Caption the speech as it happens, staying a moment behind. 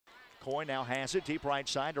Coyne now has it, deep right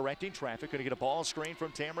side, directing traffic. Going to get a ball screen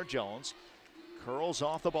from Tamara Jones. Curls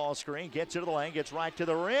off the ball screen, gets into the lane, gets right to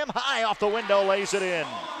the rim. High off the window, lays it in.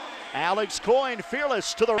 Alex Coyne,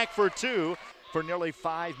 fearless to the rack for two for nearly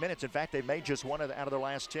 5 minutes. In fact, they made just one out of their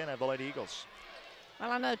last 10 of the Lady Eagles. Well,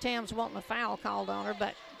 I know Tam's wanting a foul called on her,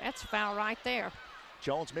 but that's a foul right there.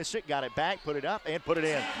 Jones missed it, got it back, put it up, and put it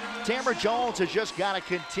in. Tamara Jones has just got to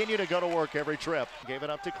continue to go to work every trip. Gave it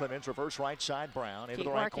up to Clemens, reverse right side, Brown. Into the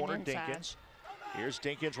right corner, inside. Dinkins. Here's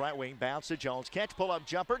Dinkins, right wing, bounce to Jones. Catch, pull-up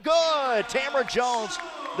jumper, good! Tamara Jones,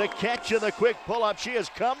 the catch and the quick pull-up. She has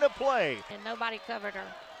come to play. And nobody covered her.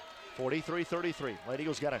 43-33. Lady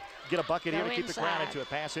Eagles got to get a bucket here to keep the crowd into it.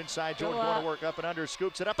 Pass inside, Jordan going to work up and under,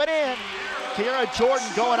 scoops it up and in. Kiera Jordan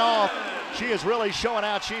going off. She is really showing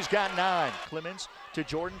out. She's got 9. Clemens to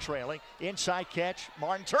Jordan trailing. Inside catch.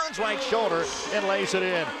 Martin turns right shoulder and lays it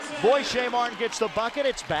in. Boyce Martin gets the bucket.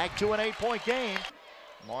 It's back to an 8-point game.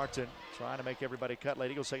 Martin trying to make everybody cut.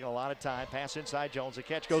 Lady Eagles taking a lot of time. Pass inside Jones. The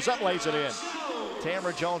catch goes up, lays it in.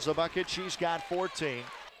 Tamara Jones the bucket. She's got 14.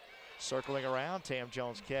 Circling around, Tam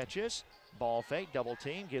Jones catches. Ball fake, double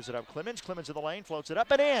team, gives it up Clemens. Clemens in the lane, floats it up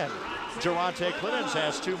and in. Durante Clemens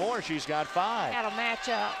has 2 more. She's got 5. Got to match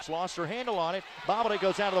up. Lost her handle on it. Bobbled it,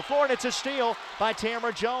 goes out to the floor, and it's a steal by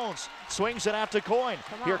Tamara Jones. Swings it out to Coyne.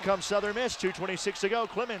 Here comes Southern Miss, 2:26 to go.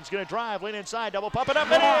 Clemens going to drive, lean inside, double pump it up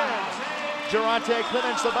and in. Durante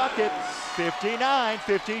Clemens the bucket,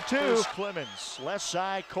 59-52. Clemens, left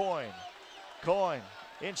side, Coyne. Coyne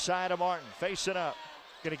inside of Martin, facing up.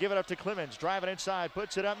 Going to give it up to Clemens, driving inside,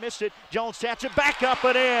 puts it up, missed it. Jones taps it back up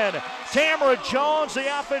and in. Tamara Jones,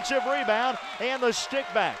 the offensive rebound, and the stick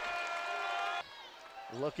back.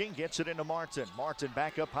 Looking, gets it into Martin. Martin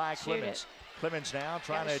back up high, Clemens. Clemens now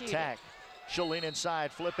trying to attack. She'll lean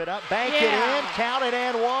inside, flip it up, bank it in, count it,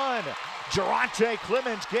 and one. Durante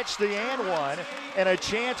Clemens gets the and one, and a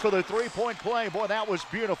chance for the three-point play. Boy, that was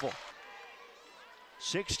beautiful.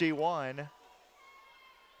 61.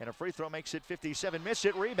 And a free throw makes it 57. Missed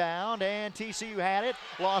it, rebound, and TCU had it.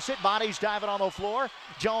 Lost it, bodies diving on the floor.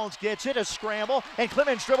 Jones gets it, a scramble, and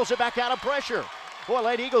Clemens dribbles it back out of pressure. Boy,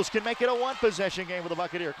 Lady Eagles can make it a one-possession game with a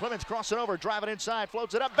bucket here. Clemens crossing over, driving inside,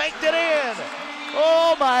 floats it up, banked it in.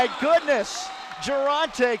 Oh my goodness,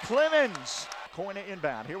 Durante Clemens. Coyne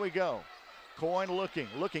inbound, here we go. Coyne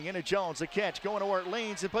looking into Jones, the catch, going to work,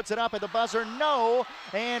 leans and puts it up at the buzzer, no,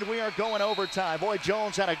 and we are going overtime. Boy,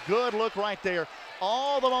 Jones had a good look right there.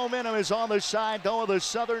 All the momentum is on the side, though, of the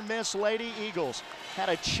Southern Miss Lady Eagles. Had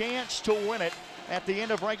a chance to win it at the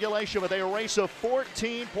end of regulation, but they erase a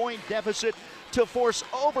 14-point deficit to force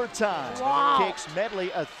overtime. Wow. Kicks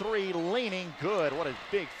Medley a 3, leaning good. What a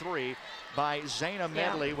big 3 by Zayna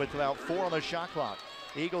Medley with about 4 on the shot clock.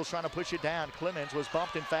 Eagles trying to push it down. Clemens was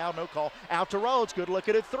bumped and fouled, no call. Out to Rhodes, good look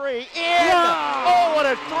at a 3. In! Wow. Oh, what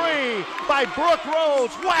a 3 by Brooke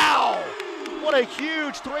Rhodes. Wow! What a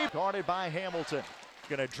huge 3. Guarded by Hamilton.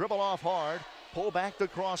 Gonna dribble off hard, pull back the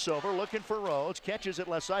crossover, looking for Rhodes, catches it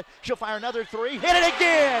left side. She'll fire another 3, hit it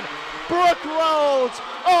again! Brooke Rhodes!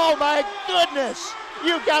 Oh my goodness!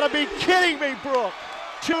 You gotta be kidding me, Brooke!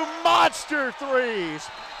 2 monster 3s.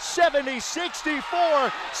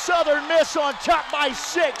 70-64, Southern Miss on top by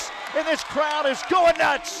 6, and this crowd is going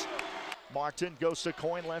nuts. Martin goes to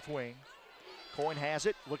Coyne left wing. Coyne has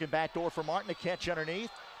it, looking back door for Martin to catch underneath.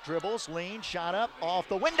 Dribbles, lean, shot up, off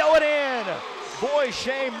the window and in. Boyce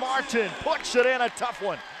Martin puts it in, a tough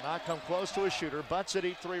one. Not come close to a shooter, butts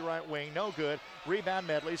it, 3 right wing, no good. Rebound,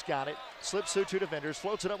 Medley's got it. Slips through 2 defenders,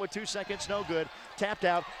 floats it up with 2 seconds, no good. Tapped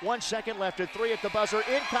out, 1 second left at 3 at the buzzer,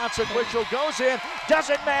 inconsequential, goes in,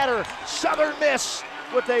 doesn't matter. Southern Miss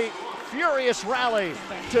with a furious rally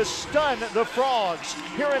to stun the Frogs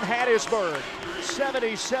here in Hattiesburg.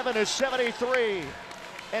 77-73.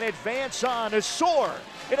 And advance on to soar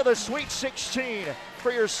into the Sweet 16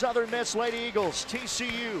 for your Southern Miss Lady Eagles.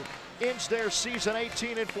 TCU ends their season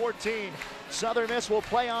 18-14. Southern Miss will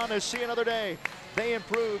play on to see another day. They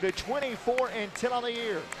improved to 24-10 on the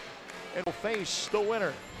year and will face the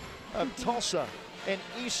winner of Tulsa and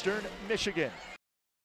Eastern Michigan.